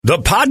The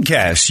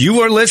podcast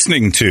you are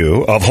listening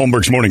to of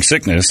Holmberg's Morning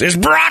Sickness is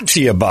brought to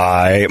you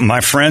by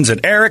my friends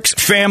at Eric's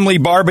Family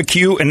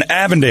Barbecue in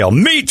Avondale.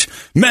 Meet,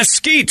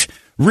 mesquite,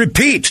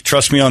 repeat.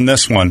 Trust me on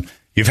this one.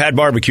 You've had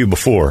barbecue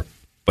before,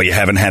 but you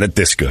haven't had it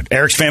this good.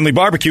 Eric's Family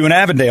Barbecue in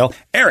Avondale,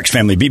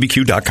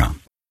 ericsfamilybbq.com.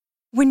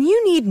 When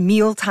you need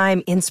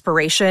mealtime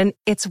inspiration,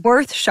 it's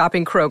worth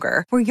shopping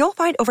Kroger, where you'll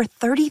find over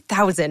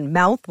 30,000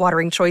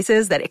 mouth-watering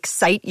choices that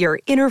excite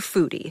your inner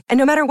foodie. And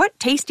no matter what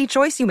tasty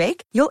choice you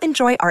make, you'll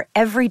enjoy our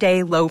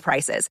everyday low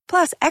prices,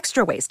 plus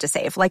extra ways to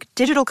save, like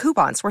digital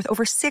coupons worth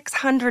over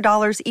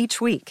 $600 each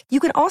week. You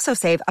can also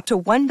save up to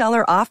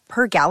 $1 off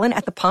per gallon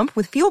at the pump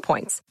with fuel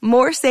points.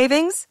 More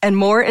savings and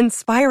more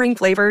inspiring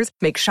flavors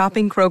make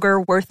shopping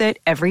Kroger worth it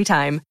every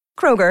time.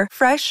 Kroger,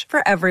 fresh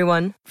for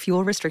everyone.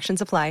 Fuel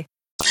restrictions apply.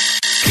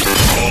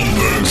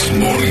 Holmberg's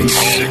Morning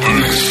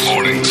Sickness.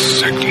 Morning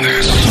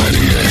Sickness.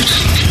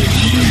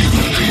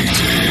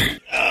 98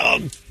 Oh,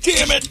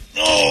 damn it.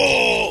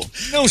 Oh,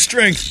 no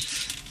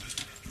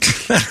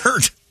strength. That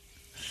hurt.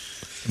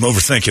 I'm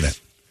overthinking it.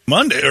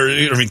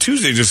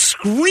 Tuesday just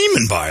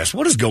screaming by us.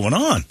 What is going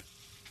on?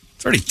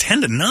 It's already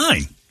 10 to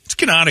 9. Let's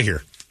get out of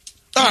here.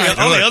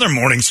 All the other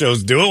morning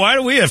shows do it. Why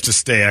do we have to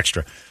stay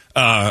extra?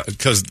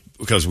 Because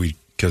we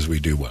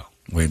do well.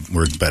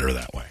 We're better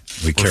that way.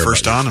 We care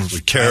first about on. You. We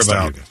care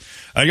about you.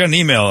 I got an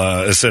email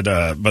that said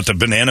about the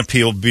banana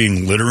peel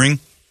being littering.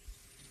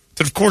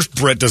 That of course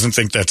Brett doesn't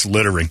think that's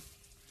littering.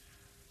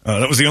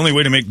 That was the only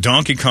way to make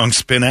Donkey Kong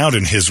spin out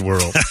in his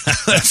world.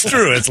 That's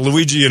true. It's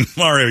Luigi and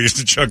Mario used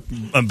to chuck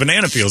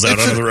banana peels out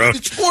onto the road.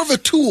 It's more of a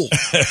tool.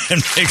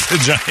 And make the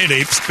giant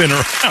ape spin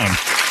around.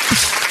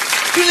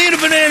 You need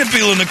a banana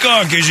peel in the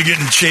car in case you're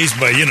getting chased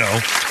by,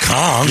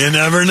 Kong. You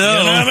never know.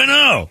 You never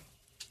know.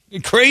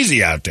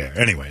 Crazy out there.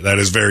 Anyway, that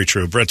is very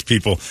true. Brett's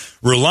people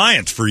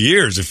reliant for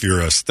years, if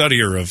you're a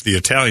studier of the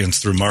Italians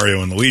through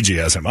Mario and Luigi,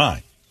 as am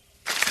I.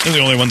 They're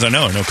the only ones I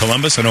know. I know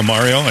Columbus, I know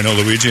Mario, I know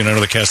Luigi, and I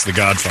know the cast of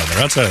The Godfather.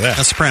 Outside of that.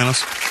 That's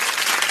Sopranos.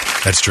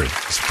 That's true.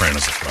 The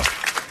Sopranos as well.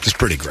 It's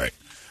pretty great.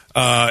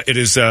 It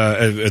is,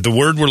 the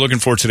word we're looking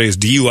for today is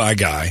DUI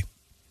guy.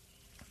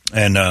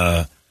 And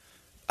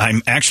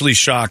I'm actually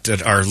shocked at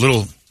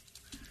the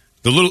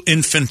little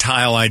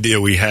infantile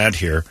idea we had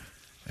here.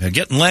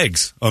 Getting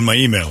legs on my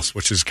emails,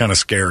 which is kind of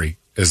scary,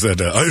 is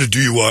that I had a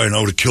DUI and I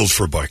would have killed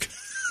for a bike.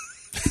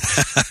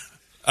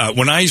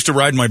 When I used to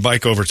ride my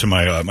bike over to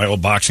my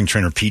old boxing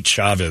trainer, Pete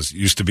Chavez,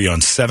 used to be on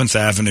 7th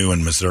Avenue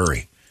in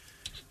Missouri.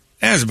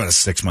 It was about a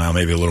 6 mile,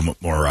 maybe a little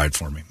more ride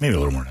for me, maybe a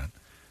little more than that.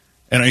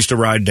 And I used to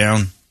ride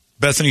down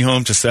Bethany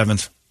home to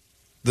 7th.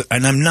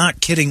 And I'm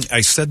not kidding. I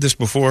said this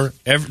before.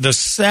 The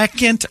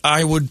second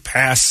I would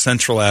pass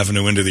Central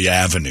Avenue into the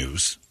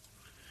avenues,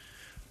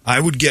 I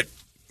would get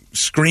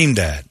screamed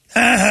at.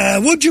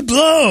 What'd you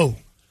blow?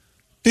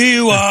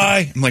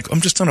 DUI. I'm like, I'm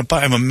just on a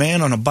bike. I'm a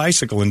man on a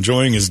bicycle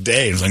enjoying his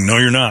day. He's like, no,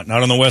 you're not.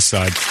 Not on the west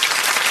side.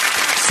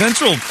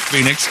 Central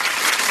Phoenix,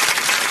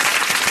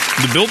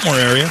 the Biltmore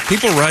area,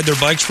 people ride their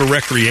bikes for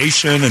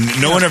recreation,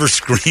 and no one ever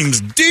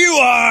screams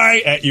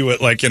DUI at you at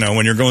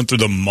when you're going through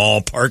the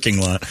mall parking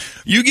lot.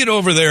 You get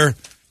over there,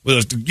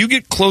 you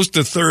get close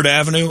to 3rd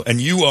Avenue, and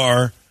you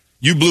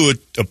blew a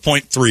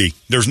 .3.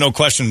 There's no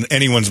question in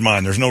anyone's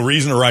mind. There's no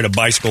reason to ride a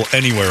bicycle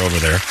anywhere over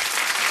there.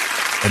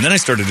 And then I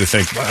started to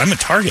think, well, I'm a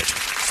target.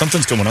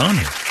 Something's going on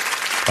here.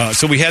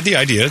 So we had the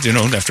idea,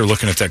 after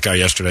looking at that guy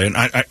yesterday, and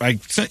I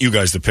sent you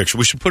guys the picture.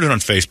 We should put it on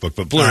Facebook,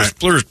 but blur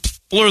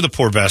the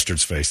poor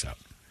bastard's face out.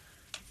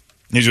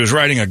 And he was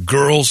riding a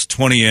girl's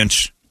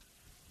 20-inch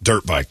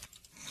dirt bike,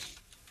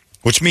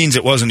 which means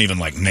it wasn't even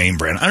name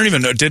brand. I don't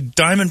even know. Did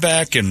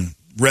Diamondback and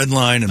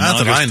Redline and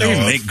not that I know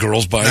they make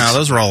girls' bikes? No,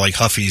 those were all like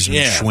Huffies and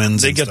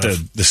Schwinn's. They got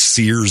the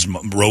Sears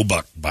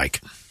Roebuck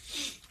bike.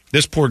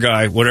 This poor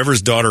guy, whatever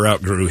his daughter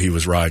outgrew, he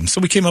was riding. So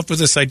we came up with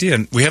this idea,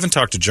 and we haven't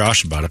talked to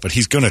Josh about it, but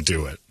he's going to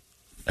do it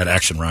at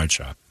Action Ride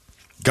Shop.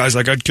 Guy's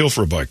like, I'd kill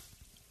for a bike.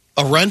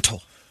 A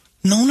rental.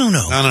 No.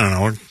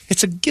 No.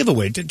 It's a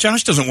giveaway.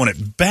 Josh doesn't want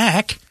it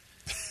back,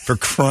 for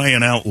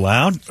crying out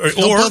loud.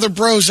 Or other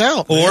bros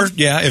out. Or,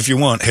 if you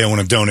want, hey, I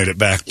want to donate it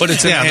back. But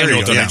it's an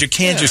annual donation. You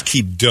can't just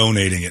keep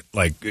donating it.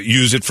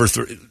 Use it for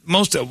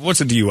what's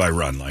a DUI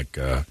run?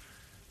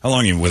 How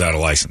long are you without a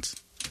license?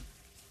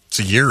 It's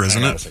a year,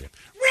 isn't it?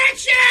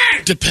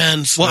 Richard!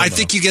 Depends. Well, I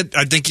think you get,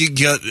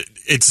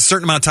 it's a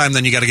certain amount of time,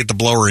 then you got to get the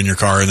blower in your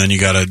car, and then you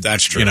got to,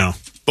 that's true.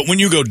 But when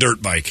you go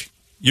dirt bike,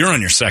 you're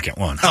on your second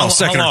one.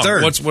 Second or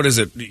third. What is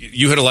it?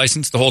 You had a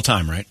license the whole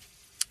time, right?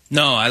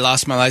 No, I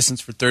lost my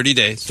license for 30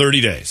 days. 30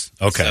 days.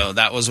 Okay. So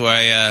that was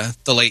why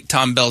the late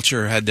Tom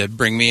Belcher had to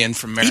bring me in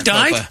from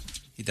Maricopa.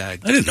 He died?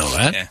 I didn't know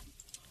that. Yeah.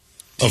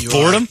 Of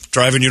boredom?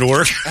 Driving you to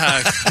work? No,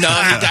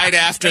 he died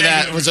after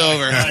that was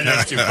over.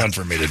 That's too fun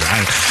for me to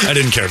die. I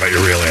didn't care about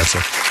your real answer.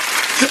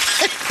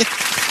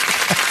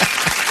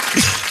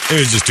 It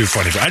was just too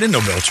funny. I didn't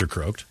know Belcher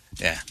croaked.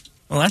 Yeah.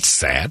 Well, that's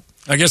sad.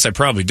 I guess I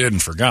probably did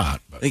and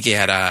forgot. But I think he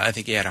had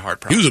a heart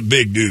problem. He was a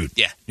big dude.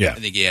 Yeah. I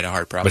think he had a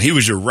heart problem. But he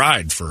was your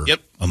ride for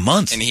a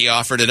month. And he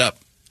offered it up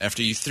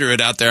after you threw it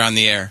out there on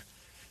the air.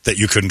 that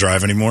you couldn't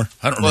drive anymore?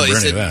 I don't remember he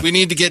any said, of that. we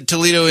need to get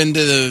Toledo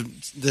into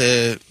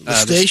the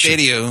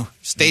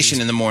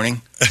station in the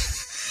morning.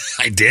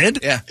 I did?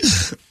 Yeah.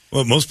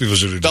 Well, most people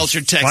should have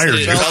Belcher just fired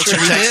you.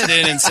 texted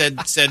in and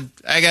said,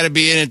 I got to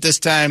be in at this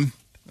time.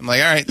 I'm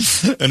like, all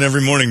right. And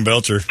every morning,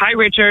 Belcher. Hi,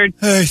 Richard.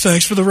 Hey,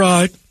 thanks for the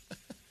ride.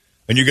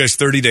 And you guys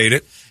 30-dayed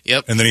it.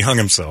 Yep. And then he hung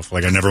himself.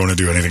 Like, I never want to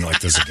do anything like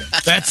this again.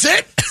 That's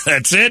it?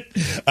 That's it.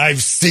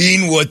 I've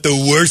seen what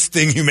the worst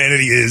thing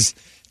humanity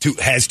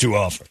has to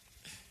offer.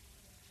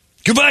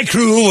 Goodbye,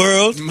 cruel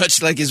world.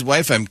 Much like his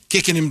wife, I'm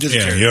kicking him to the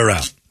curb. You're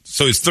out.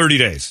 So it's 30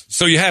 days.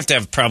 So you have to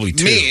have probably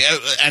 2. Me,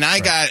 and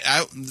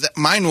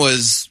mine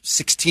was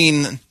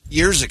 16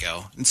 years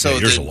ago. And so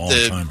yours a long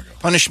time ago.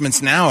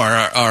 Punishments now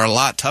are a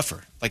lot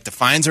tougher. Like the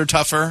fines are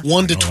tougher.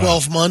 1 to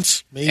 12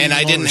 months. Maybe And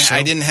I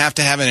didn't have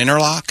to have an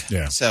interlock.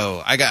 Yeah.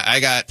 So I got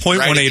 0.18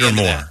 right at the or end of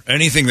more. that.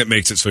 Anything that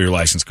makes it so your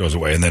license goes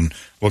away. And then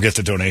we'll get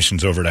the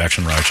donations over to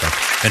Action Ride Shop.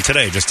 And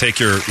today, just take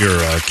your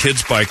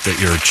kid's bike that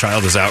your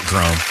child has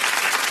outgrown,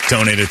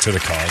 donate it to the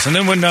cause. And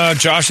then when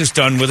Josh is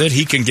done with it,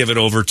 he can give it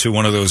over to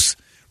one of those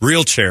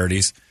real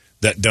charities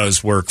that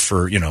does work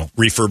for,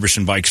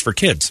 refurbishing bikes for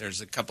kids.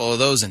 There's a couple of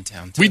those in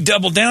town, too. We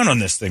double down on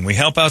this thing. We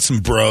help out some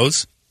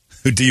bros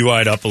who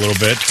DUI'd up a little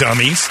bit,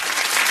 dummies.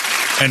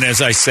 And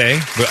as I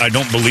say, but I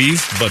don't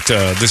believe, but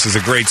this is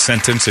a great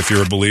sentence if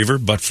you're a believer,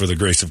 but for the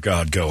grace of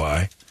God, go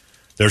I.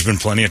 There's been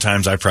plenty of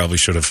times I probably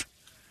should have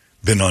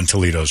been on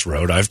Toledo's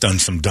road. I've done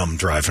some dumb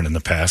driving in the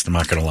past, I'm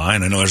not going to lie,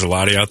 and I know there's a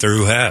lot of you out there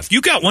who have. You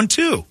got one,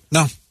 too.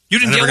 No. You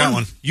didn't I never get got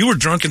one. You were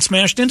drunk and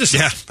smashed into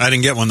something. Yeah, I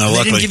didn't get one, though, They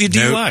luckily. didn't give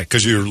you DUI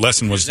because your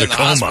lesson was the in the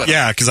coma. hospital.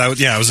 Yeah, because I was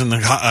in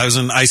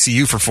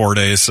ICU for 4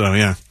 days, so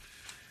yeah.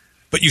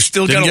 But you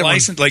still Didn't got a get one.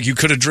 license? Like you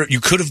could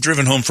have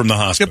driven home from the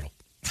hospital.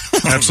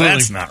 Absolutely.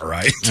 That's not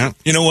right. Yep.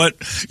 You know what?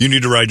 You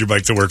need to ride your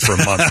bike to work for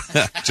a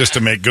month just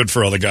to make good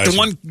for all the guys.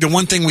 The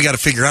one thing we got to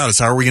figure out is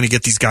how are we going to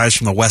get these guys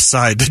from the west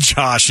side to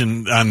Josh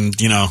and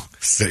You know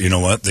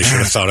what? They should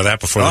have thought of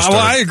that before they started.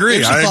 Well, I agree.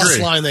 There's a bus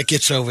line that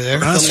gets over there.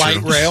 That's the light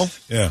true. rail.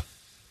 Yeah.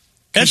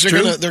 'Cause That's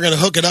they're true. They're going to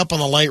hook it up on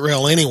the light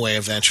rail anyway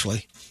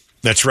eventually.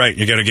 That's right.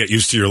 You got to get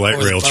used to your light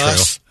Or the rail trail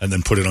bus. and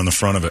then put it on the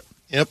front of it.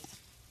 Yep.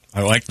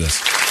 I like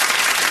this.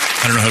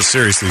 I don't know how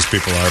serious these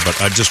people are,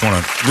 but I just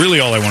want to, really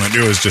all I want to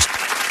do is just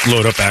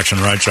load up Action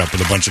Ride Shop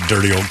with a bunch of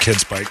dirty old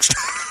kids' bikes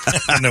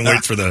and then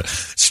wait for the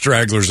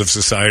stragglers of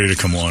society to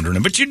come wandering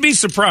in. But you'd be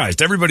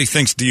surprised. Everybody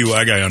thinks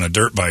DUI guy on a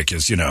dirt bike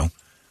is,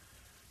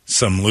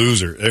 some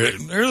loser.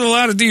 There's a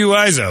lot of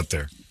DUIs out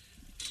there.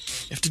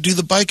 You have to do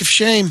the bike of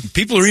shame.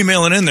 People are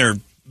emailing in their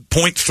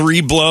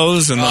 0.3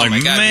 blows and Oh, like, my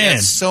God. man,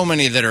 So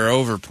many that are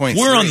over 0.3.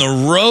 we're on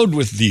the road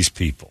with these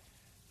people.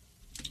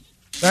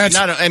 That's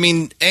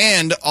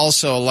and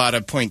also a lot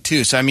of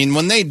 0.2. So,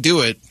 when they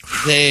do it,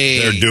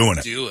 They're doing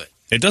it. do it.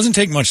 It doesn't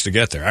take much to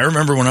get there. I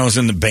remember when I was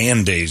in the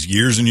band days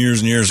years and years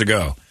and years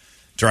ago,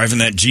 driving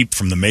that Jeep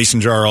from the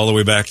Mason Jar all the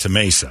way back to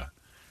Mesa,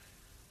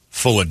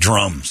 full of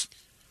drums.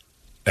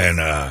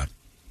 And I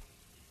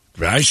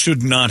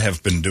should not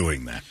have been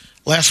doing that.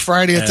 Last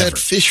Friday at Ever. that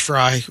fish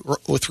fry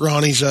with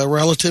Ronnie's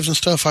relatives and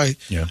stuff, I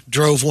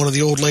drove one of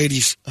the old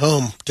ladies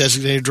home,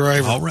 designated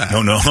driver. All right.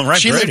 No, all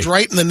right, She Brady. lived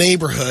right in the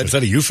neighborhood. Is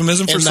that a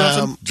euphemism for And,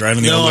 something?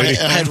 Driving the old lady?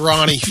 I had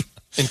Ronnie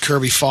and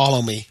Kirby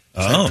follow me.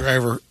 Oh.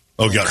 Driver.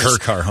 Oh, got her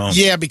car home.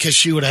 Yeah, because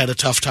she would have had a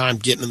tough time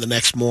getting in the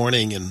next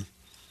morning. And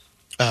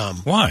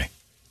Why?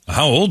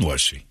 How old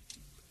was she?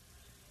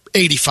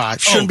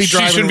 85. Shouldn't be she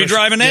driving. shouldn't be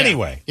driving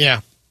anyway.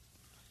 Yeah.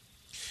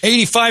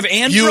 85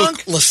 and Buick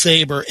drunk?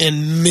 LeSabre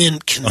in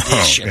mint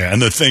condition. Yeah,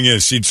 and the thing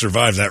is, she'd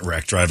survive that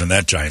wreck driving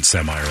that giant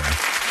semi around.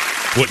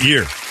 What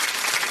year?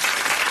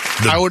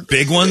 The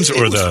big ones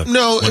or when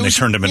they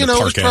turned them into Park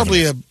it was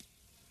probably Avenue?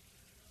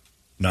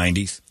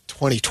 90s?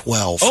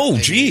 2012. Oh,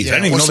 geez. Yeah, I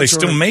didn't even know they wasn't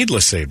still sure. made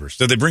LeSabres.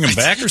 Did they bring them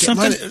back or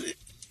something?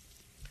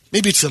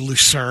 Maybe it's a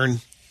Lucerne.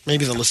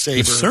 Maybe the LeSabre.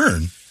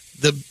 Lucerne?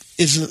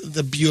 Isn't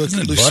the Buick Isn't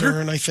it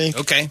Lucerne, butter? I think.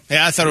 Okay.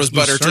 Yeah, I thought it was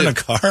butter, Lucerne too. a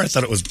car? I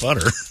thought it was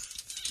butter.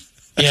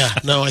 Yeah,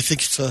 no, I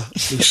think it's a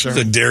Lucerne.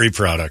 It's a dairy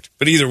product.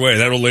 But either way,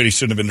 that old lady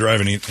shouldn't have been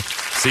driving either.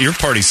 See, your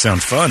parties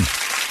sound fun.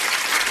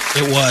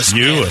 It was.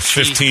 You, man. a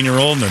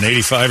 15-year-old and an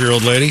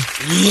 85-year-old lady?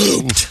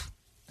 Looped.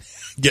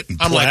 Getting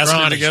I'm like, plastered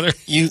Ronnie, together?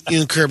 you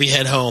and Kirby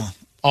head home.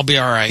 I'll be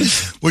all right.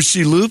 Was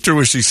she looped or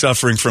was she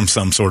suffering from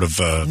some sort of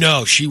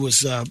No, she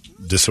was.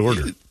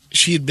 disorder?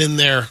 She had been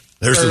there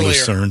There's earlier. the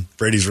Lucerne.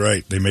 Brady's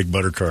right. They make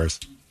butter cars.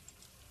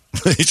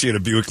 She had a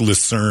Buick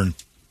Lucerne.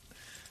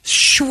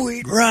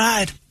 Sweet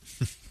ride.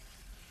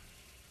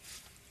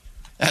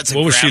 That's a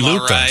What was she grandma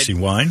looped on? ride. She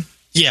wine?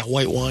 Yeah,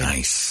 white wine.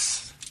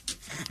 Nice.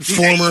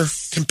 Former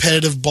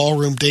competitive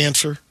ballroom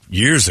dancer.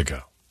 Years ago.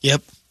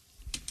 Yep.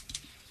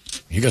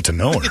 You got to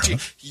know her, huh?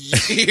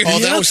 Oh,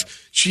 that was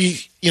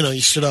she.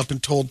 You stood up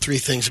and told 3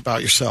 things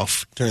about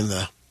yourself during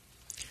the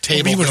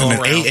table. You were in go an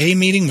around. AA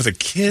meeting with a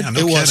kid?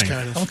 It was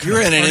kind of. You were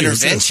in an Funny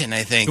was intervention,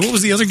 I think. What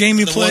was the other game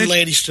you The played? one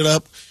lady stood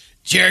up.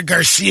 Jared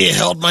Garcia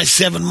held my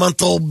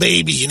 7-month-old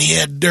baby, and he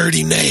had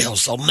dirty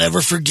nails. I'll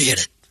never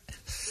forget it.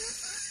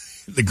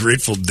 The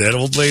Grateful Dead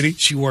old lady?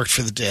 She worked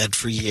for the Dead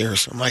for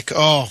years. I'm like,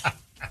 oh,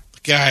 the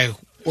guy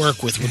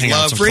work with. Would Hang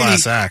out love some Brady.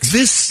 class acts.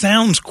 This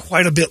sounds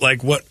quite a bit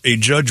like what a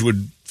judge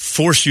would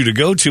force you to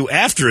go to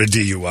after a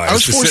DUI. I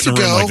was to forced sit in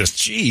to a room go. like this.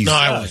 Jeez, No,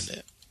 I guys.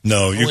 wouldn't.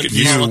 No, you went could.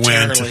 You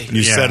voluntarily. went.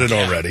 You Yeah. said it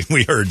Yeah. already.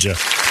 We heard you,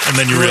 and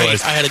then you Great.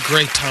 realized I had a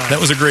great time. that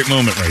was a great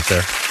moment right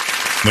there.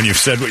 When you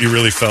said what you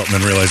really felt, and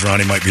then realized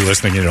Ronnie might be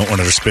listening, and you don't want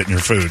her to spit in your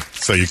food,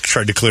 so you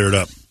tried to clear it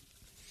up.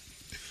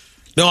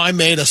 No, I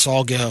made us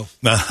all go.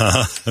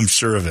 I'm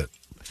sure of it.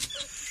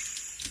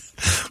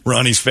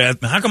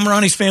 How come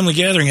Ronnie's family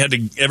gathering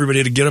everybody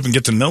had to get up and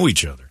get to know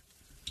each other?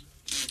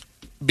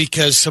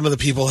 Because some of the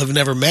people have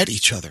never met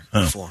each other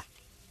before.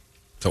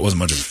 So it wasn't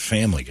much of a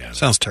family gathering.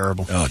 Sounds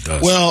terrible. Oh, it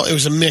does. Well, it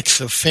was a mix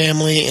of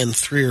family and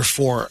 3 or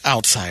 4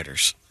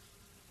 outsiders.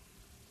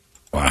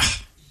 Wow.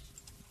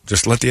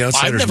 Just let the I've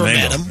outsiders never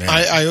met mingle. them. Yeah.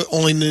 I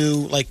only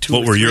knew like 2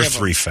 What or were 3 your of them.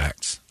 3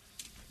 facts?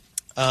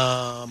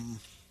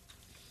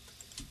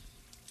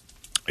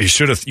 You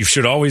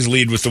should always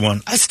lead with the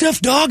one. I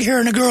stuffed dog hair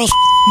in a girl's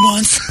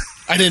once.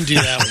 I didn't do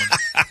that one.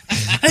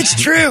 That's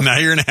true. Now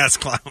you're an ass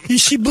clown.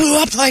 She blew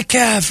up like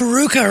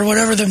Veruca or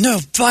whatever.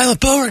 Violet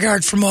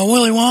Beauregard from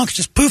Willy Wonka.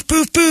 Just poof,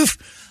 poof, poof.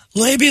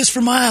 Labias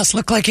for miles.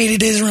 Looked like 80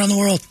 days around the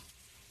world.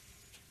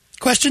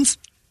 Questions?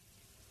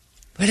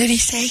 What did he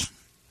say?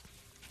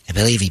 I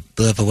believe he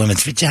blew up a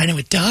woman's vagina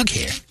with dog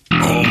hair.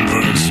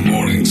 Holmberg's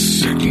Morning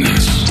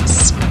Sickness.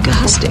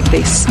 Disgusting.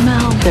 They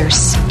smell. They're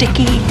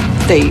sticky.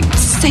 They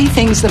say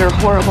things that are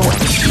horrible.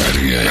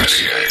 98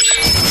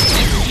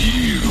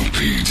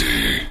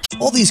 UPD.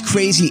 All these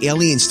crazy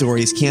alien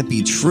stories can't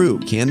be true,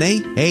 can they?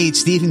 Hey,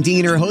 it's Stephen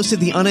Diener, host of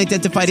the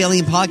Unidentified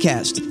Alien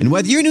Podcast. And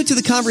whether you're new to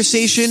the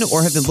conversation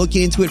or have been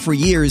looking into it for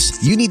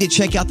years, you need to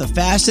check out the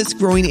fastest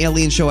growing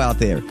alien show out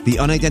there, the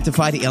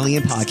Unidentified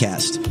Alien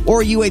Podcast,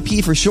 or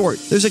UAP for short.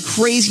 There's a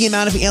crazy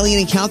amount of alien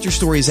encounter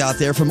stories out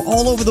there from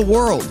all over the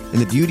world.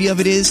 And the beauty of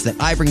it is that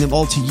I bring them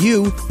all to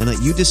you and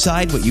let you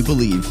decide what you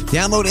believe.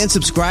 Download and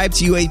subscribe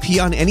to UAP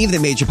on any of the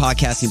major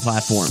podcasting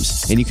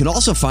platforms. And you can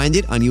also find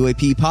it on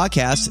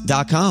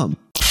UAPpodcast.com.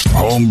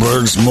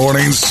 Holmberg's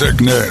Morning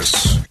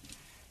Sickness.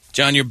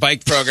 John, your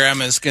bike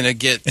program is going to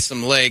get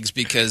some legs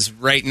because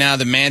right now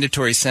the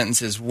mandatory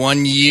sentence is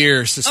 1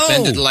 year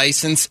suspended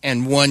license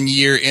and 1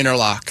 year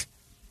interlock.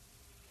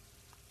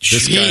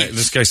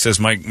 This guy says,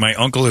 my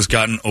uncle has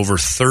gotten over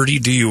 30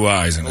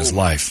 DUIs in his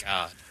life.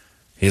 God.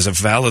 He has a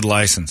valid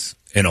license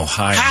in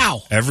Ohio.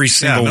 How? Every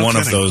single no one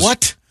kidding. of those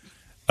What?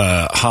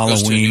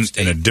 Halloween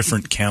state. in a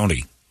different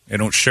county. They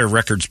don't share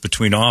records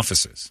between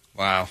offices.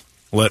 Wow.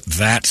 Let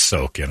that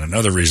soak in.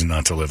 Another reason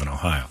not to live in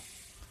Ohio.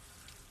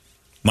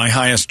 My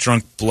highest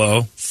drunk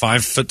blow,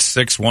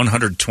 5'6",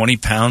 120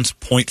 pounds,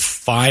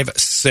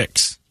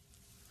 0.56.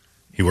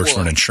 He works for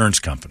an insurance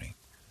company.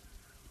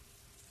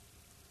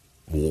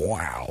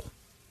 Wow.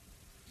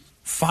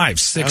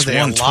 5'6", Are they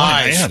 120.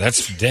 alive? Yeah,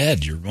 that's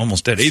dead. You're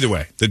almost dead. Either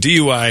way, the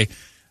DUI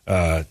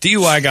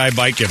guy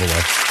bike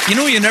giveaway. You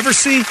know, you never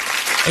see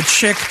a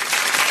chick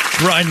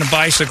riding a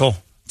bicycle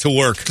to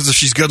work. Because if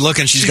she's good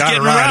looking, she's got to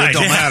getting a ride. ride. It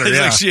don't Yeah. matter. It's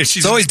Yeah. like she's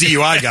It's always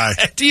DUI guy.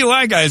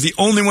 DUI guy is the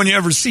only one you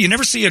ever see. You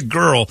never see a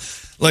girl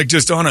like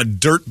just on a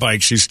dirt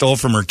bike she stole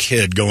from her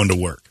kid going to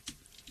work.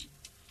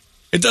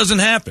 It doesn't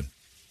happen.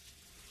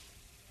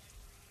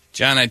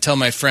 John, I tell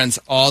my friends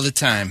all the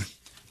time,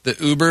 the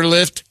Uber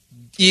Lyft,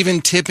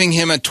 even tipping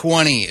him a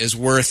 20 is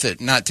worth it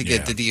not to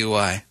get the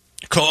DUI.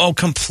 Oh,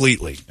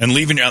 completely. And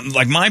leaving,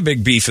 like my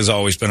big beef has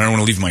always been I don't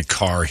want to leave my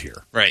car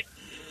here. Right.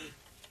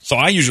 So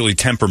I usually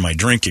temper my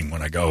drinking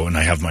when I go and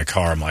I have my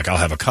car. I'm like, I'll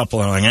have a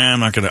couple. And I'm like, I'm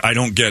not going to, I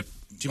don't get.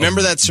 Do you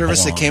remember that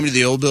service that came to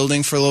the old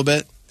building for a little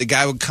bit? The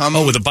guy would come.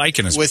 Oh, with a bike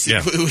in his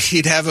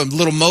He'd have a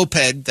little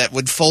moped that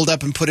would fold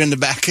up and put in the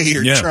back of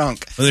your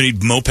trunk. And then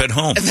he'd moped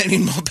home. And then he'd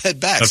moped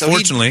back.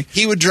 Unfortunately, so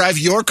he would drive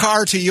your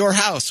car to your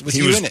house with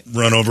you in it. He was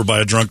run over by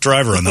a drunk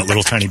driver on that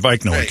little tiny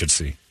bike no one could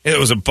see. It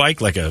was a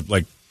bike like a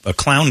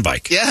clown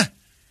bike. Yeah.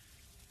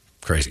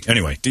 Crazy.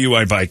 Anyway,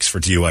 DUI bikes for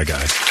DUI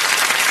guys.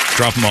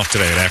 Drop them off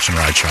today at Action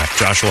Ride Shop.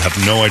 Josh will have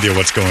no idea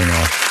what's going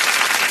on.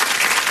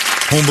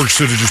 Holmberg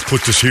should have just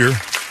put this here.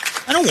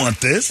 I don't want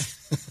this.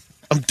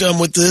 I'm done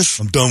with this.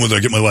 I'm done with it. I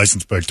get my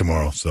license back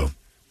tomorrow, so.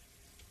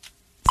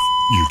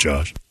 You,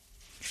 Josh.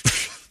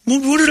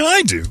 What did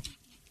I do?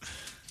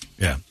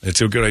 Yeah, it's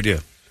a good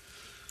idea.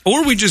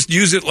 Or we just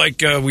use it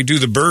like we do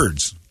the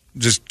birds.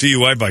 Just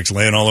DUI bikes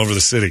laying all over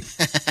the city.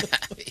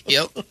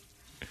 Yep.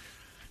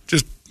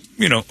 Just,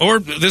 or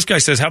this guy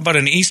says, how about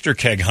an Easter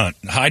keg hunt?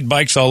 Hide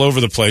bikes all over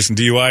the place and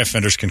DUI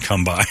offenders can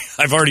come by.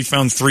 I've already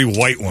found 3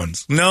 white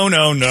ones. No,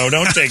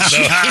 don't take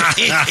those.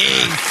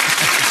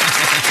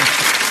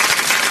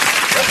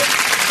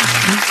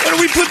 Why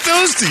do we put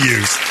those to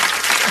use?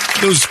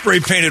 Those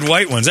spray-painted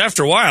white ones.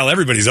 After a while,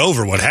 everybody's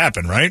over what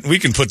happened, right? We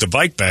can put the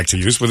bike back to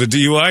use with a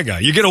DUI guy.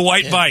 You get a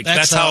white bike.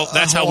 That's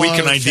how we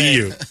can ID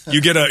you.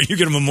 You get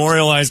a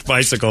memorialized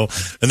bicycle,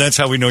 and that's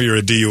how we know you're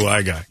a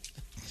DUI guy.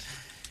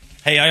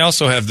 Hey, I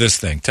also have this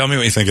thing. Tell me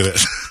what you think of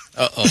this.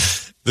 Uh-oh.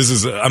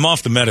 I'm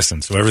off the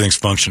medicine, so everything's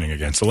functioning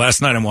again. So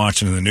last night I'm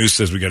watching, and the news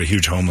says we got a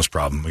huge homeless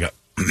problem. We got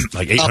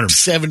like 800. Up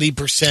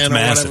 70% or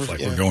massive.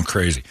 whatever. We're going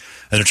crazy.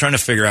 And they're trying to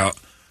figure out,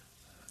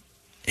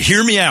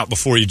 hear me out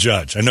before you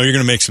judge. I know you're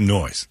going to make some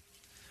noise.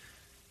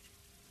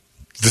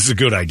 This is a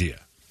good idea.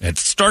 It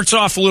starts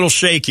off a little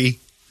shaky.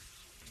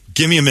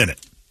 Give me a minute.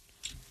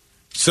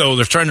 So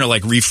they're trying to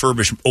like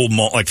refurbish old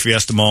mall, like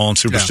Fiesta Mall and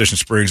Superstition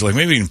Springs. Like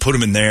maybe you can put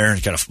them in there.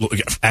 You got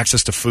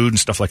access to food and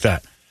stuff like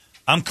that.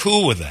 I'm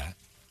cool with that.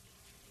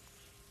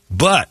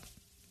 But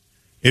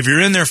if you're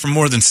in there for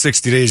more than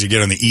 60 days, you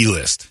get on the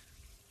EList.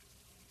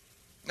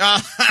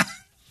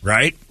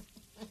 Right?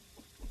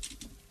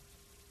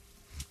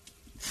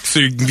 So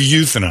you can be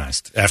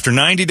euthanized. After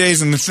 90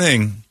 days in the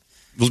thing,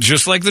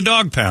 just like the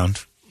dog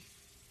pound,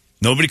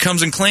 nobody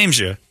comes and claims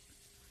you.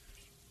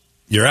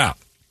 You're out.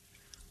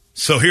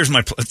 So here's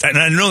my and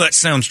I know that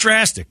sounds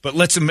drastic, but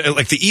let's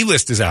like the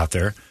EList is out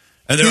there,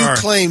 and there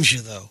Who claims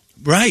you though?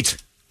 Right.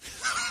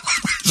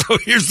 So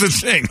here's the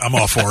thing. I'm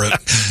all for it.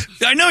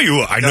 I know you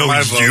are. I know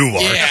you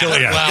are.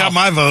 Yeah, got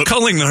my vote.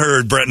 Culling the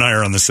herd, Brett and I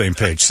are on the same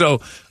page.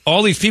 So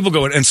all these people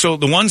go in, and so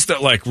the ones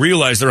that like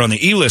realize they're on the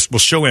EList will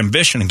show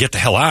ambition and get the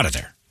hell out of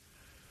there.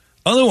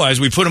 Otherwise,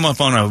 we put them up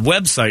on a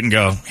website and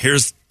go,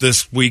 here's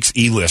this week's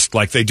EList,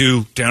 like they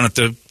do down at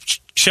the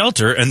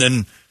shelter, and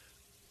then,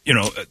 you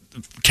know,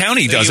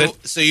 county does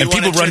it, so you and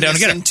people run down and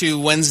get it. Into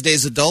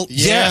Wednesday's adult?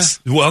 Yes.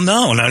 Well,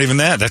 no, not even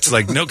that. That's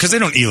like, no, because they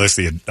don't EList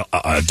the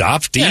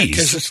adoptees. Yeah,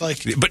 because it's like...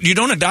 But you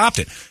don't adopt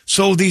it.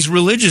 So these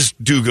religious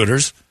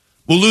do-gooders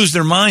will lose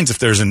their minds if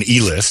there's an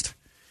EList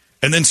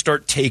and then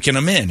start taking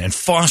them in and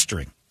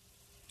fostering.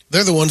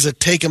 They're the ones that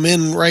take them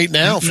in right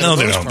now. No,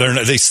 they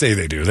don't. They say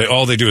they do.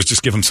 All they do is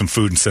just give them some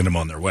food and send them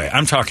on their way.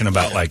 I'm talking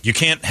about like you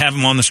can't have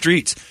them on the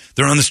streets.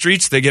 They're on the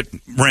streets. They get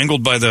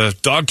wrangled by the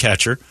dog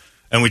catcher,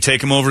 and we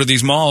take them over to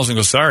these malls and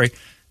go, sorry.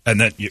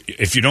 And then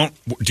if you don't,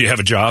 do you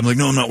have a job? I'm like,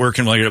 no, I'm not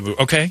working. Like,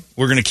 okay,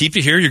 we're going to keep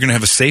you here. You're going to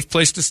have a safe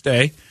place to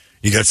stay.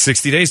 You got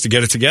 60 days to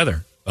get it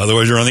together.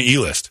 Otherwise, you're on the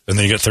EList, and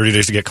then you got 30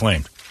 days to get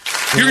claimed.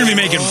 You're going to be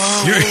making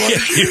you're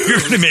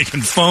going to be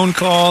making phone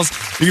calls.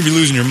 You're going to be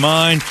losing your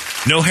mind.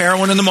 No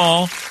heroin in the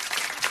mall.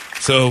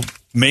 So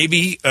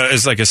maybe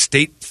as like a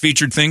state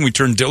featured thing, we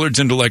turn Dillard's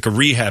into like a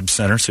rehab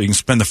center, so you can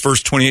spend the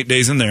first 28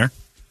 days in there.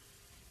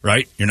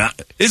 Right? You're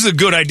not. This is a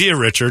good idea,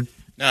 Richard.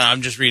 No,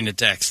 I'm just reading the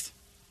text.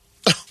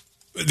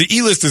 The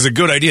EList is a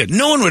good idea.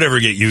 No one would ever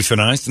get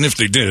euthanized, and if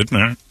they did,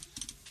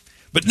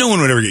 but no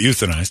one would ever get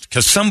euthanized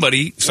because some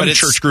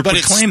church group would claim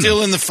them. But it's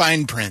still in the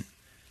fine print.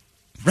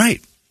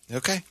 Right.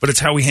 Okay. But it's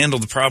how we handle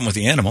the problem with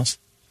the animals.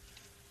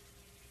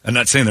 I'm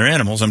not saying they're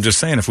animals. I'm just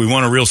saying if we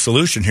want a real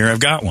solution here, I've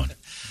got one.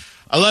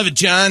 I love it,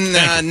 John.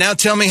 Now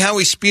tell me how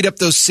we speed up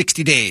those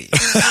 60 days.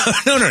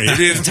 No.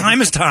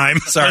 Time is time.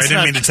 Sorry, I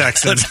didn't mean to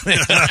text him.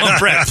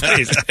 Brett,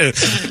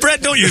 please.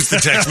 Brett, don't use the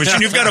text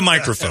machine. You've got a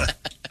microphone.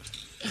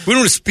 We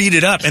don't want to speed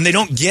it up. And they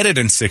don't get it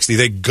in 60.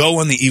 They go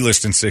on the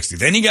EList in 60.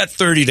 Then you got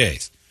 30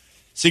 days.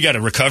 So you got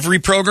a recovery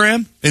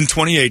program in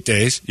 28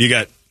 days. You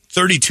got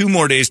 32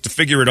 more days to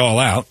figure it all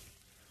out,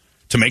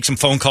 to make some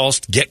phone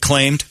calls, to get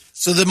claimed.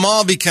 So the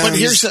mall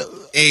becomes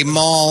a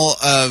mall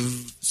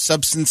of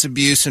substance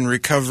abuse and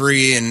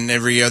recovery and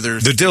every other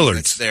the Dillards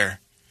that's there.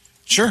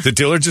 Sure. The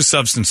Dillards is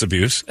substance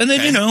abuse. And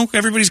then,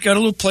 everybody's got a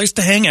little place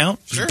to hang out.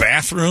 Sure.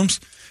 Bathrooms.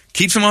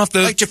 Keeps them off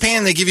the... Like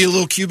Japan, they give you a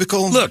little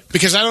cubicle. Look,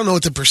 because I don't know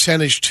what the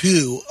percentage,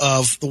 too,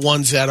 of the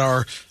ones that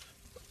are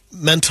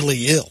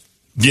mentally ill.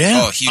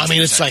 Yeah. Oh, huge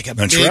it's like a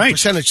big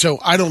percentage. So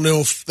I don't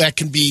know if that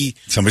can be...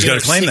 Somebody's got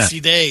to claim 60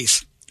 that.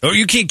 days. Oh,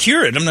 you can't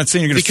cure it. I'm not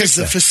saying you're going to fix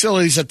that. Because the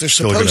facilities that they're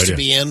supposed to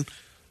be in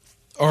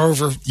are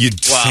over...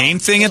 Same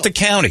thing at the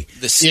county.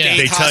 The state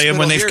they tell you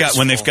when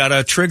they've got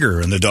a trigger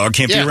and the dog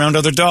can't be around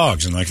other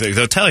dogs. And like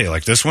they'll tell you,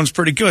 like, this one's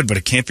pretty good, but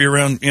it can't be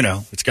around,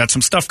 it's got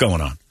some stuff going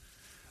on.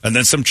 And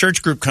then some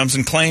church group comes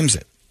and claims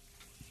it.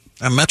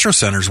 And Metro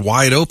Center's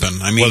wide open.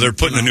 I mean, they're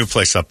putting a new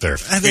place up there.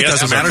 It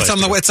doesn't matter. It's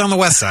on the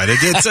west side.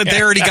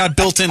 They already got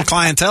built-in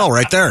clientele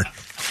right there.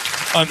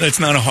 It's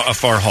not a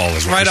far haul.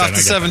 Is what right off the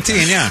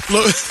 17, yeah.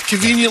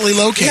 Conveniently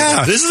located.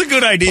 Yeah, this is a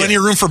good idea. Plenty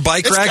of room for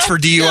bike racks for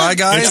DUI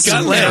guys. It's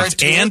got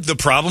left. And the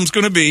problem's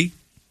going to be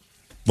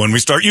when we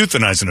start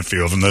euthanizing a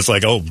few of them, that's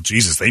like, oh,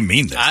 Jesus, they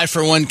mean this. I,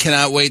 for one,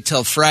 cannot wait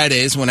till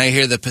Fridays when I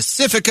hear the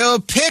Pacifico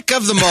pick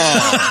of them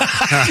all.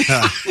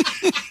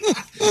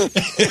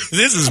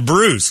 This is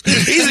Bruce.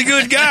 He's a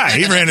good guy.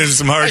 He ran into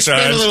some hard times.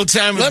 Spent a little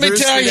time with Bruce. Let me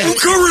tell you. I'm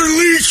covered in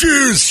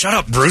leashes. Shut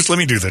up, Bruce. Let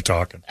me do the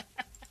talking.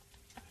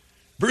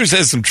 Bruce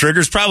has some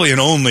triggers. Probably an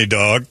only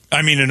dog.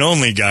 I mean, an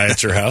only guy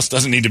at your house.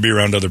 Doesn't need to be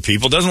around other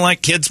people. Doesn't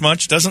like kids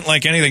much. Doesn't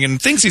like anything.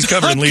 And thinks he's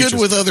covered in leashes. Good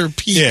with other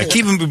people. Yeah,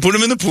 put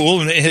him in the pool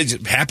and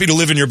he's happy to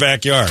live in your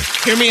backyard.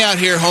 Hear me out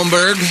here,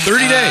 Holmberg.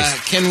 30 days.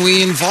 Can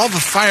we involve a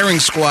firing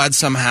squad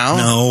somehow?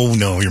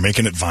 No. You're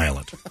making it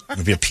violent.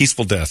 It'll be a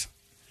peaceful death.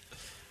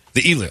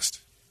 The EList.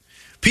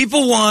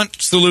 People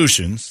want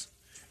solutions,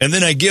 and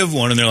then I give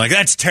one, and they're like,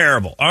 that's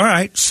terrible. All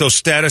right, so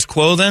status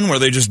quo then, where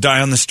they just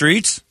die on the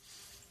streets?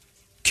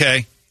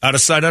 Okay. Out of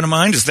sight, out of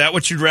mind? Is that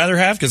what you'd rather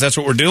have? Because that's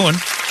what we're doing.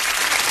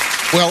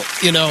 Well,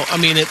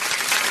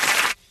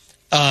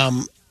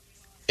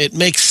 it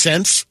makes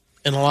sense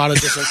in a lot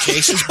of different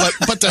cases,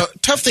 but the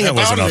tough thing that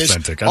about wasn't it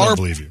authentic. is... I don't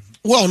believe you.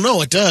 Well,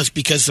 no, it does,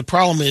 because the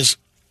problem is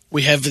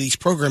We have these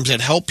programs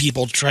that help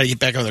people to try to get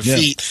back on their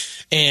feet.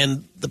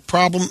 And the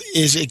problem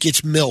is it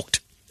gets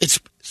milked. It's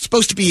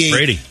supposed to be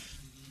Brady.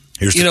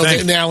 Here's the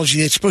thing.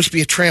 analogy, it's supposed to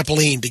be a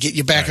trampoline to get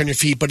you back on your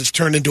feet, but it's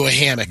turned into a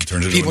hammock.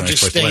 People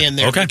just stay in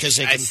there because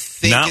they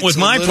can. Not with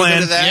my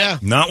plan.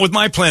 Not with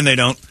my plan, they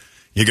don't.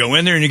 You go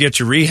in there and you get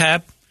your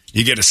rehab,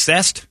 you get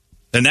assessed,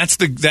 and that's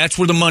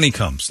where the money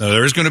comes. Now,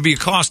 there is going to be a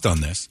cost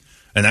on this,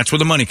 and that's where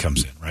the money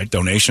comes in, right?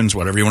 Donations,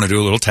 whatever you want to do,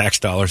 a little tax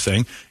dollar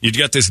thing. You've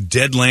got this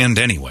dead land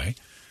anyway,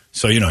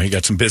 so, you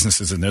got some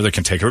businesses in there that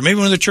can take it. Or maybe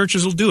one of the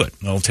churches will do it.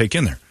 They'll take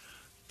in there.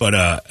 But,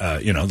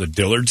 the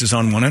Dillard's is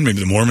on one end. Maybe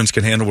the Mormons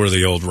can handle where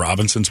the old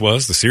Robinsons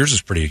was. The Sears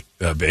is pretty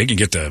big. You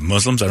get the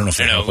Muslims. I don't know if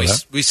they help with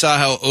that. We saw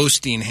how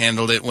Osteen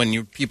handled it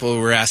when people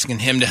were asking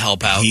him to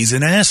help out. He's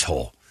an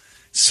asshole.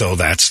 So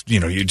that's, you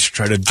just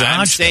try to dodge.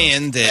 I'm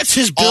saying that's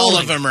his all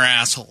of them are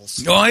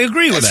assholes. No, I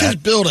agree with that. That's his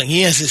building.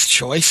 He has his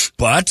choice.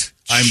 But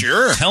I'm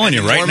telling you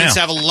right now. Mormons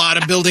have a lot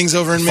of buildings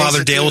over in Mesa.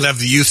 Father Dale would have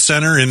the youth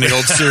center in the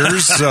old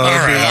Sears. So all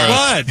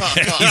right.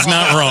 He's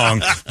not wrong.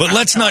 But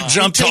let's not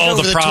jump to all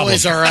the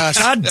problems.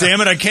 God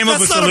damn it, I came up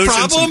with solutions. That's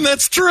not a problem.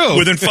 That's true.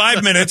 Within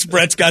 5 minutes,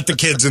 Brett's got the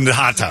kids in the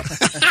hot tub.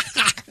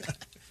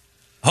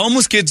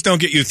 Homeless kids don't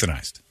get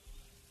euthanized.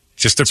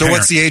 Just their parents.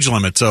 What's the age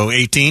limit? So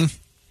 18?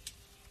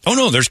 Oh,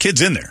 no, there's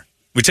kids in there.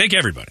 We take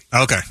everybody.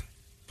 Okay.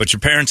 But your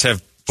parents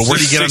have... But where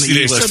do you get on the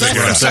EList? So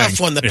that's the tough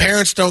one. The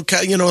parents don't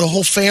cut, the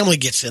whole family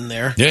gets in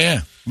there.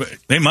 Yeah. But,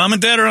 hey, mom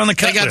and dad are on the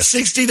cut They got list.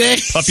 60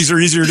 days. Puppies are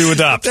easier to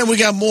adopt. Then we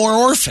got more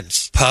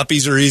orphans.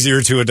 Puppies are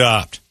easier to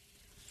adopt.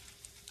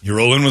 You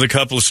roll in with a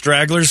couple of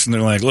stragglers, and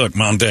they're like, look,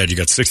 mom, dad, you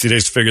got 60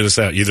 days to figure this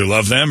out. You either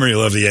love them or you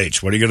love the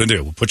H. What are you going to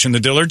do? We'll put you in the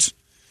Dillards.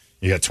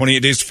 You got 28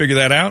 days to figure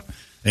that out.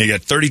 And you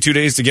got 32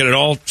 days to get it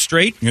all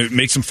straight.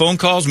 Make some phone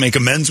calls, make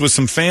amends with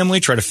some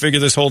family, try to figure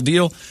this whole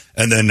deal.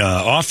 And then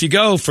off you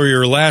go for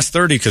your last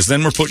 30, because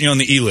then we're putting you on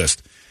the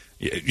E-list.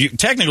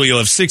 Technically, you'll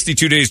have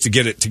 62 days to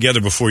get it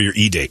together before your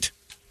E-date.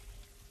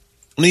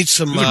 That's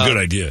a good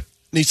idea.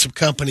 Need some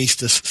companies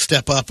to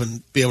step up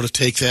and be able to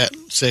take that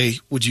and say,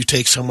 would you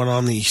take someone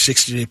on the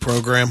 60-day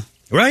program?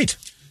 Right.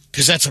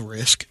 Because that's a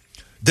risk.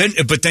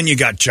 But then you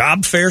got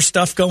job fair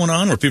stuff going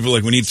on where people are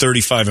like, we need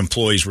 35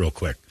 employees real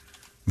quick.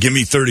 Give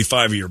me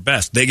 35 of your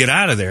best. They get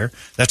out of there.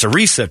 That's a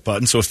reset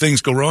button. So if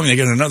things go wrong, they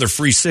get another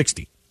free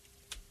 60.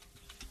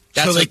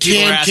 That's so they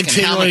can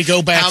continually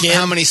go back in?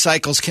 How many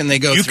cycles can they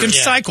go through? You can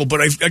cycle,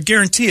 but I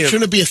guarantee it.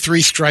 Shouldn't it be a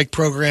 3-strike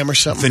program or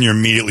something? Then you're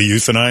immediately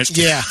euthanized?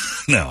 Yeah.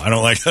 No, I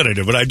don't like that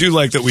idea. But I do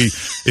like that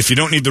if you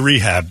don't need the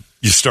rehab,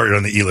 you start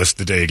on the E-list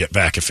the day you get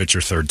back if it's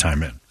your third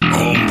time in.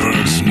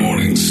 Holmberg's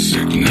Morning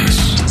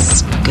Sickness.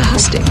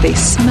 Disgusting. They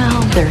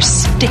smell. They're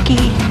sticky.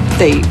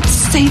 They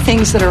say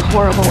things that are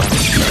horrible.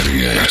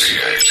 98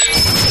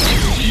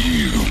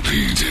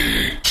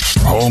 UPD.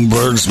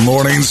 Holmberg's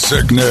Morning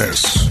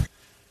Sickness.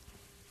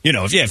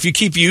 If you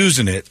keep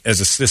using it as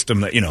a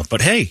system that,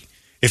 but hey,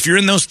 if you're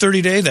in those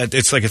 30-day,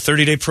 it's like a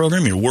 30-day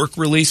program, you're work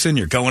releasing,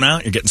 you're going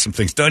out, you're getting some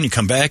things done, you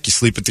come back, you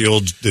sleep at the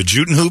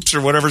Juten hoops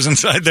or whatever's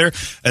inside there,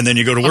 and then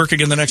you go to work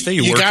again the next day,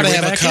 you work got to your way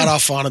have a back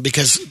cutoff on it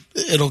because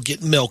it'll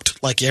get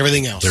milked like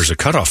everything else. There's a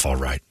cutoff, all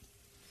right.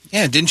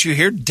 Yeah, didn't you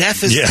hear?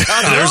 Death is the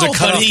cutoff. There's a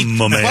cutoff,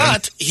 my man.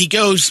 But he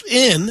goes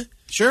in,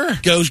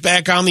 goes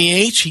back on the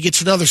H, he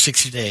gets another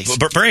 60 days.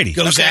 But Brady.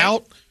 Goes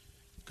out.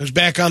 Goes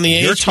back on the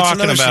H. You're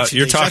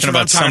talking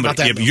about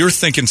somebody. Yeah, but you're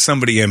thinking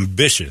somebody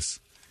ambitious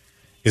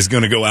is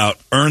going to go out,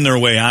 earn their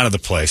way out of the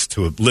place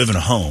to live in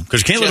a home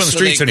because you can't live on the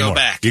streets anymore.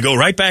 You go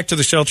right back to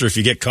the shelter if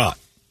you get caught.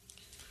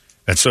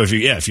 And so if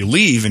you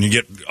leave and you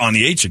get on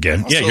the H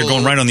again, also, you're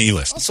going right on the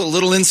E-list. Also, a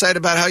little insight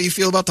about how you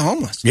feel about the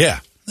homeless.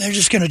 Yeah. They're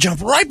just going to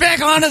jump right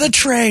back onto the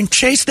train,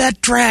 chase that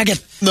dragon.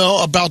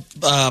 No, about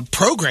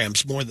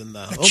programs more than the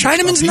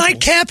Chinaman's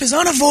nightcap is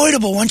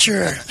unavoidable once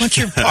you're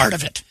part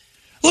of it.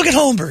 Look at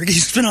Holmberg.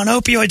 He's been on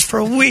opioids for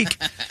a week.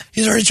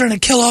 He's already trying to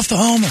kill off the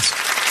homeless.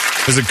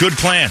 It's a good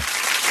plan.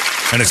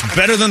 And it's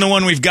better than the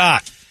one we've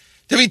got.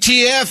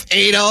 WTF,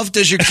 Adolf,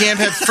 does your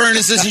camp have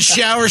furnaces and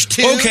showers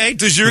too? Okay,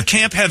 does your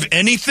camp have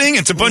anything?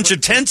 It's a bunch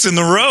of tents in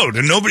the road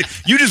and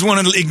you just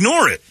want to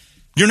ignore it.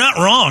 You're not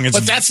wrong.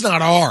 But that's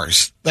not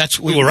ours. That's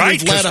we've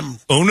let them.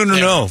 Oh,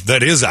 no.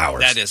 That is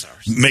ours. That is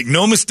ours. Make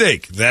no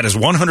mistake. That is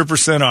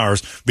 100%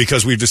 ours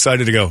because we've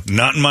decided to go,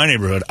 not in my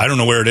neighborhood. I don't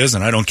know where it is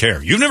and I don't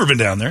care. You've never been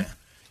down there.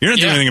 You're not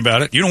doing anything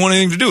about it. You don't want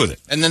anything to do with it.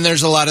 And then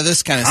there's a lot of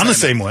this kind of stuff. I'm the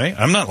same way.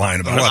 I'm not lying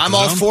about it. I'm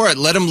all for it.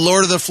 Let them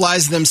Lord of the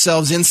Flies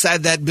themselves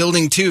inside that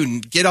building, too.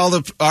 And get all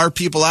our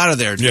people out of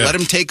there. Yeah. Let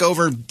them take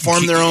over,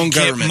 form their own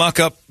government. Can't muck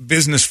up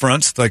business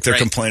fronts like they're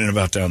complaining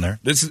about down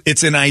there.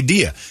 It's an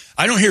idea.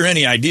 I don't hear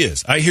any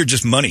ideas. I hear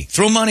just money.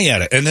 Throw money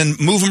at it and then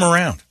move them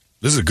around.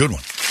 This is a good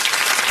one.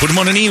 Put them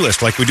on an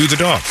E-list like we do the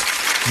dogs.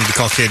 Need to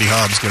call Katie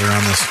Hobbs, get her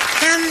on this.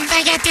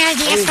 I got the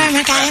idea from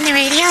a guy on the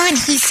radio, and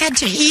he said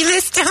to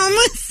E-list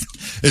homeless.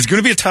 It's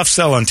going to be a tough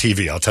sell on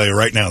TV. I'll tell you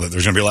right now that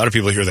there's going to be a lot of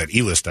people who hear that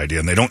E-list idea,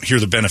 and they don't hear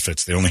the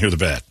benefits. They only hear the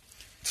bad.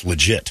 It's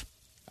legit.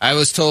 I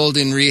was told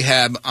in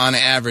rehab, on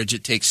average,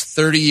 it takes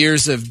 30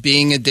 years of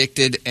being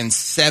addicted and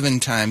 7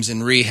 times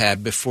in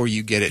rehab before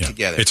you get it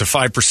together. It's a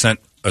 5%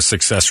 a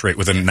success rate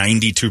with a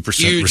 92%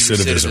 Huge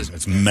recidivism.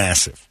 It's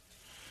massive.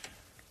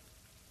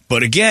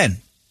 But again,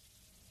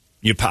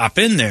 you pop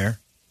in there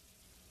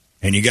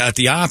and you got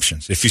the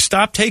options. If you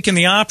stop taking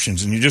the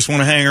options and you just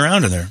want to hang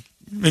around in there,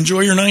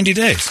 enjoy your 90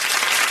 days.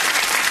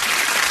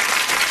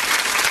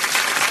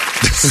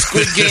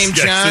 Squid Game,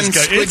 John.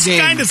 It's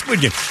kind of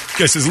Squid Game.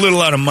 Because it's a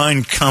little out of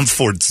mind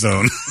comfort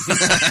zone.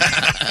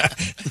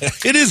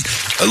 It is.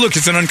 Look,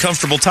 it's an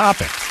uncomfortable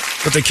topic.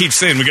 But they keep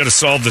saying, we got to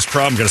solve this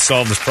problem,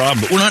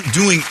 But we're not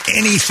doing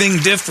anything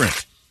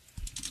different.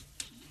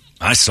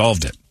 I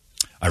solved it.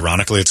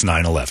 Ironically, it's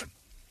 9/11.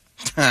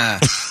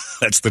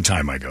 That's the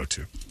time I go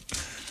to.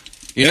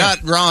 You're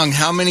not wrong.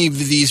 How many of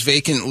these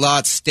vacant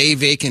lots stay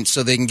vacant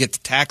so they can get the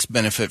tax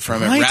benefit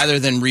from it rather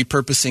than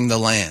repurposing the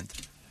land?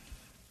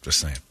 Just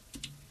saying.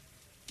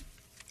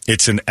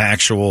 It's an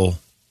actual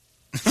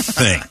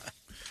thing.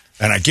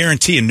 And I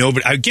guarantee you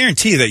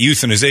that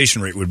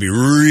euthanization rate would be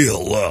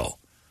real low.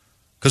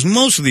 Because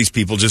most of these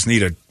people just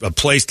need a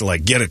place to,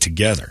 like, get it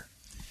together.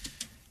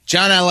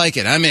 John, I like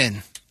it. I'm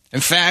in. In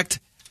fact,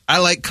 I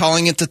like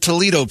calling it the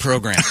Toledo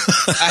program.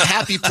 A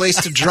happy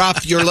place to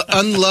drop your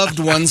unloved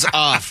ones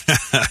off.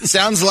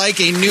 Sounds like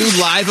a new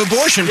live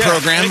abortion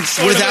program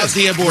without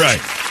the abortion.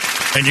 Right.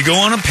 And you go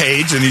on a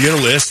page and you get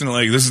a list and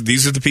like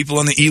these are the people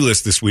on the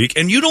EList this week,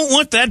 and you don't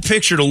want that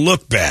picture to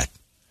look bad.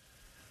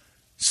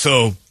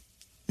 So,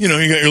 you got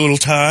your little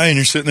tie and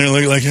you're sitting there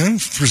like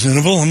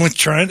presentable. I'm like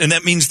trying, and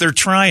that means they're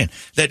trying.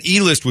 That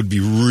EList would be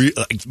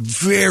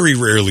very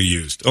rarely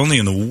used, only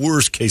in the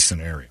worst case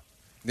scenario.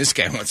 This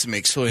guy wants to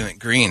make Soylent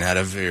Green out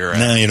of your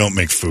no, you don't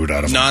make food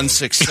out of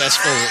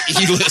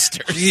non-successful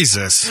E-lister.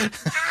 Jesus.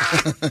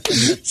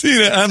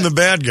 See, I'm the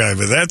bad guy,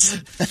 but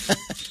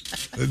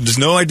there's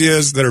no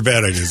ideas that are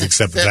bad ideas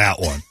except that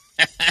one.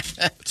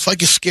 It's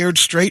like a Scared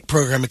Straight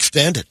program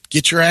extended.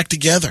 Get your act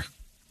together.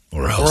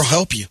 Or else. Or I'll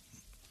help you.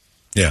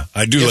 Yeah,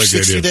 I do like the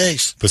idea 60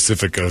 days.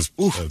 Pacifica's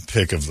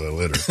pick of the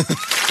litter.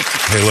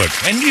 Hey, look,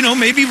 and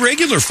maybe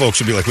regular folks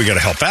will be like, we got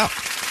to help out.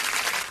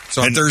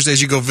 So on Thursdays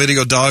you go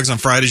video dogs. On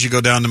Fridays you go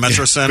down to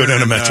Metro Center. Go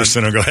down to Metro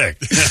Center and go, hey,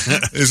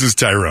 this is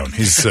Tyrone.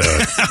 He's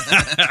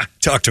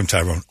talk to him,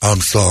 Tyrone. I'm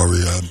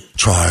sorry, I'm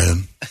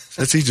trying.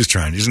 He's just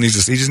trying. He just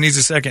needs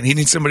a second. He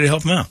needs somebody to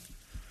help him out.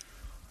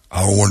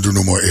 I don't want to do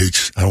no more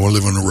H. I don't want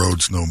to live on the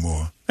roads no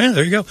more. Yeah,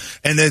 there you go.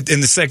 And then in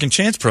the Second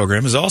Chance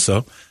program is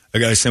also a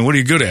guy saying, what are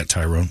you good at,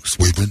 Tyrone?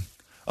 Sweeping.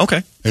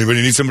 Okay.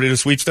 Anybody need somebody to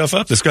sweep stuff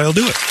up? This guy will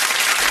do it.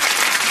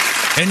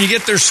 And you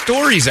get their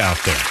stories out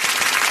there.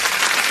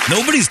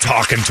 Nobody's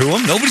talking to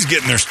them. Nobody's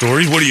getting their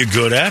stories. What are you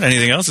good at?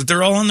 Anything else?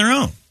 They're all on their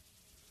own.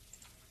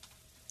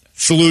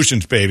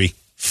 Solutions, baby.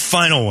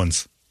 Final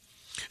ones.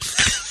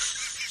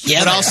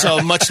 Yeah, but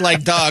also, much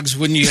like dogs,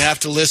 wouldn't you have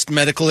to list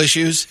medical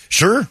issues?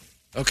 Sure.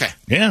 Okay.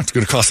 Yeah, it's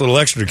going to cost a little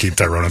extra to keep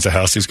Tyrone at the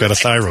house. He's got a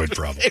thyroid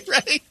problem.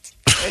 Right.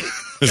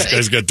 This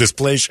guy's got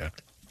dysplasia.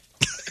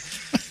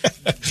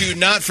 Do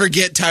not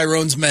forget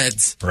Tyrone's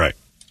meds. Right.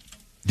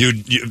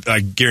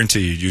 I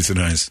guarantee you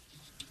euthanize.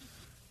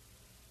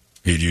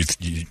 You'd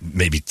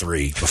maybe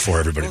 3 before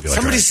everybody be like,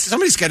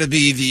 somebody's got to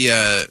be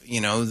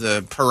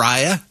the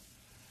pariah.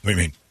 What do you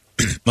mean?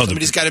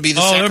 Somebody's got to be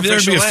the sacrificial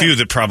there'd be a lamb. few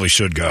that probably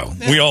should go.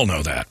 Yeah. We all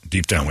know that.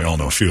 Deep down, we all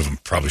know a few of them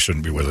probably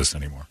shouldn't be with us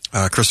anymore.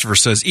 Christopher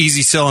says,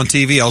 easy sell on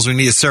TV. All we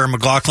need is Sarah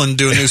McLachlan to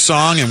do a new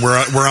song, and we're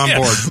on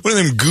board. One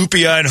of them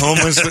goopy-eyed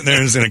homeless sitting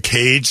there in a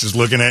cage just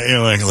looking at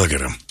you like, look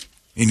at him.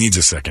 He needs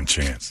a second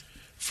chance.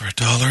 For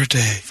 $1 a day.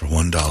 For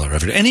 $1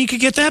 every day. And he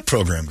could get that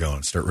program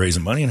going, start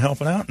raising money and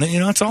helping out. And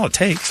then, that's all it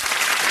takes.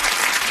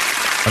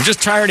 I'm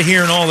just tired of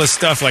hearing all this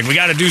stuff like, we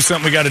got to do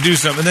something,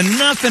 and then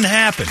nothing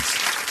happens.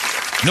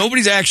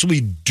 Nobody's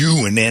actually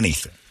doing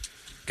anything.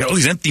 Got all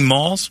these empty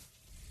malls.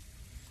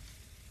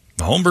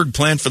 The Holmberg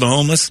plan for the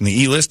homeless and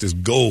the E-list is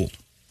gold.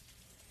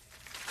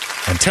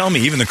 And tell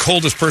me, even the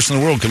coldest person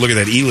in the world could look at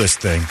that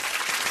E-list thing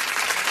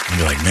and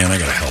be like, man, I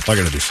got to help. I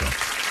got to do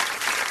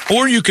something.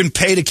 Or you can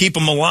pay to keep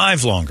them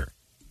alive longer.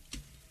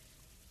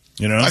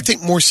 I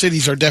think more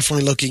cities are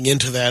definitely looking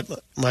into that.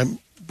 My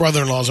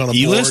brother-in-law's on a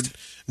E-list? board.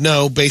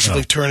 No,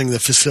 basically turning the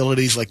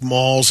facilities like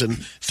malls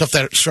and stuff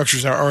that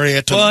structures are already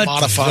at to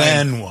modify.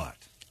 Then what?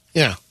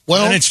 Yeah.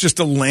 Well, then it's just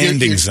a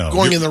landing you're zone.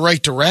 Going in the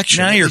right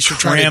direction. Now you're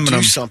cramming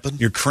them. Something.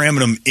 You're cramming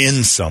them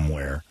in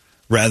somewhere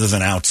rather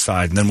than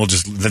outside, and then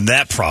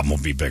that problem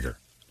will be bigger.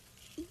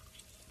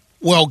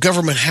 Well,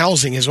 government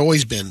housing has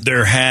always been.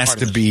 There has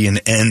to be an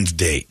end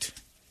date.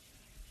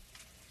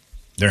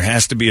 There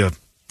has to be a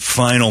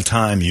final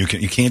time. You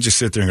can't just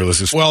sit there and go, this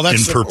is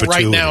in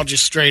perpetuity. Right now,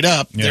 just straight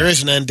up. Yeah. There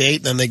is an end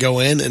date, then they go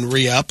in and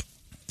re-up.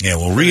 Yeah,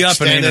 well,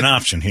 re-up ain't an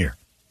option here.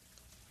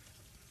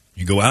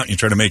 You go out and you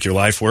try to make your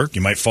life work.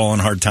 You might fall on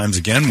hard times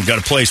again. We've got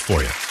a place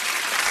for you.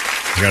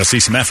 You got to see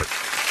some effort.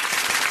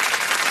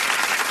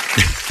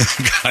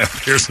 Kyle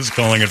Pierce is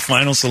calling it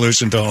final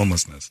solution to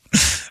homelessness.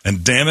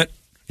 And damn it,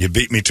 you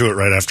beat me to it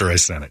right after I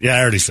sent it. Yeah,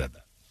 I already said that.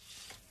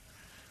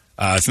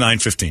 It's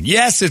 9:15.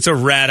 Yes, it's a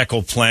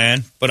radical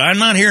plan, but I'm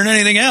not hearing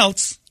anything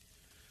else.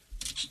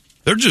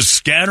 They're just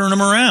scattering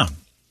them around.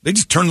 They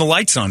just turned the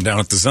lights on down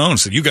at the zone.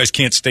 Said, you guys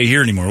can't stay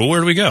here anymore. Well, where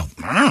do we go?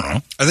 I don't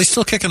know. Are they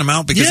still kicking them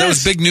out? Because that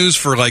was big news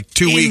for like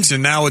 2 weeks,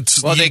 and now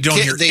it's you don't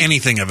hear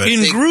anything of it.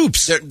 In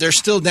groups. They're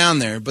still down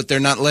there, but they're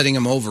not letting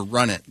them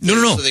overrun it.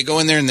 No. So they go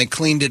in there and they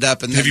cleaned it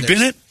up. And have you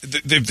been it?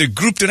 They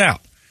grouped it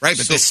out. Right,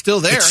 but they're still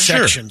there. It's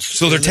sections.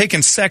 So they're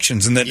taking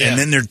sections, and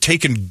then they're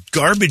taking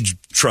garbage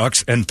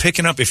trucks and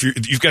picking up if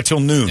you've got till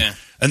noon. Yeah.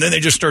 And then they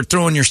just start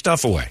throwing your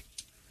stuff away.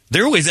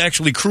 Their way's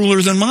actually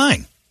crueler than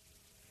mine.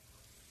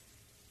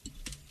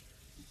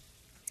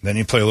 Then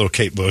you play a little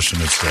Kate Bush,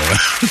 and it's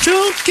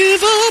don't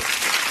give up.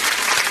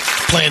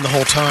 Playing the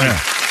whole time. Yeah.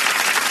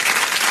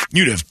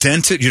 You'd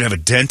have a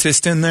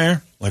dentist in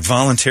there, like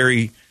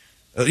voluntary,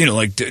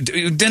 like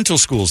dental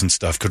schools and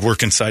stuff could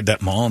work inside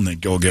that mall, and they'd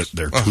go get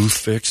their tooth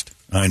fixed.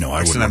 I know.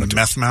 I wouldn't want to do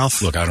meth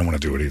mouth. Look, I don't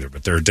want to do it either,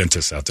 but there are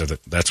dentists out there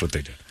that's what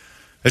they did.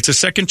 It's a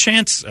second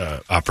chance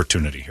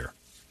opportunity here.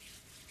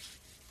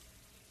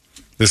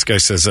 This guy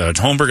says,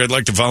 Holmberg, I'd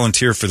like to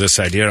volunteer for this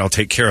idea. I'll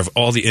take care of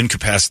all the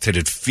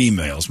incapacitated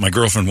females. My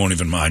girlfriend won't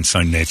even mind.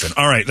 Signed, Nathan.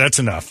 All right, that's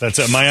enough.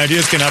 My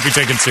ideas cannot be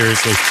taken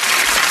seriously.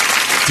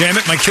 Damn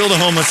it, my kill the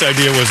homeless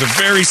idea was a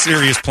very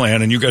serious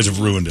plan, and you guys have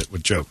ruined it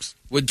with jokes.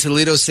 Would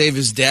Toledo save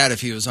his dad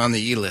if he was on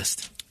the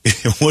E-list?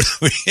 What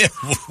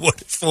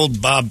if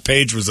old Bob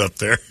Page was up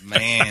there?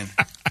 Man.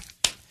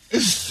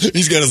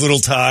 He's got his little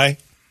tie,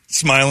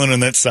 smiling,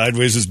 and that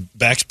sideways, his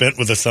back's bent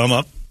with a thumb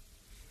up.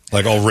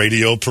 Like all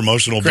radio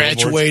promotional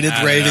graduated,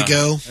 ready to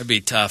go. That'd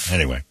be tough.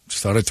 Anyway,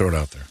 just thought I'd throw it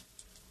out there.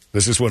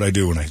 This is what I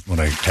do when I'm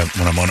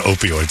on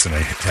opioids and I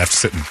have to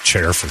sit in a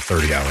chair for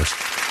 30 hours.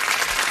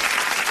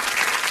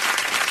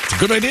 It's a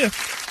good idea.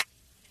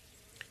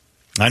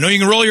 I know you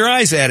can roll your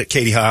eyes at it,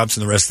 Katie Hobbs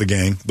and the rest of the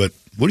gang, but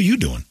what are you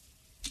doing?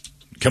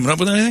 Coming up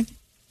with anything?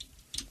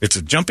 It's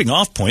a jumping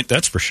off point,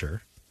 that's for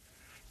sure.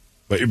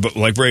 But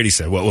like Brady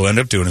said, what we'll end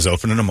up doing is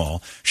opening them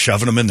all,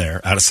 shoving them in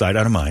there, out of sight,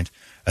 out of mind.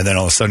 And then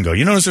all of a sudden go,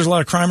 you notice there's a lot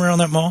of crime around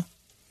that mall?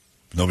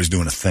 Nobody's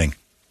doing a thing.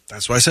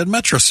 That's why I said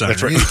Metro Center.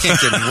 That's right. You can't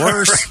get any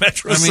worse.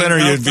 Metro Center,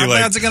 you'd be like, how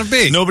bad's it going to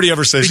be? Nobody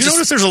ever says, you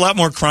notice there's a lot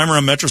more crime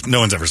around Metro? No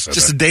one's ever said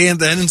just that. Just a day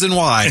that ends in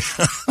Y.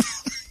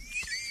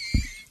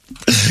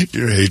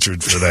 Your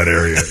hatred for that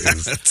area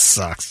it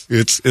sucks.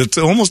 It's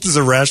almost as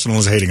irrational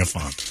as hating a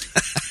font.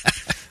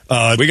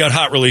 We got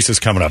hot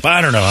releases coming up.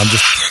 I don't know.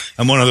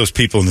 I'm one of those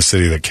people in the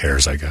city that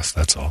cares, I guess.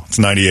 That's all. It's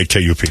 98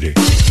 KUPD.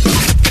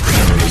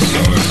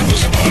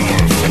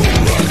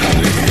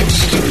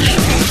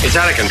 It's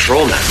out of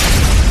control now.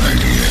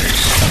 98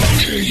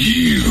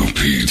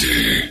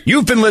 KUPD.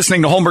 You've been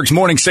listening to Holmberg's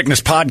Morning Sickness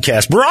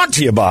Podcast, brought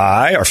to you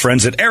by our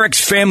friends at Eric's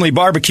Family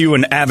Barbecue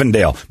in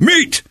Avondale.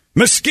 Meet,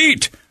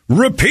 mesquite,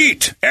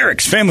 repeat.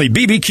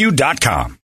 Eric'sFamilyBBQ.com.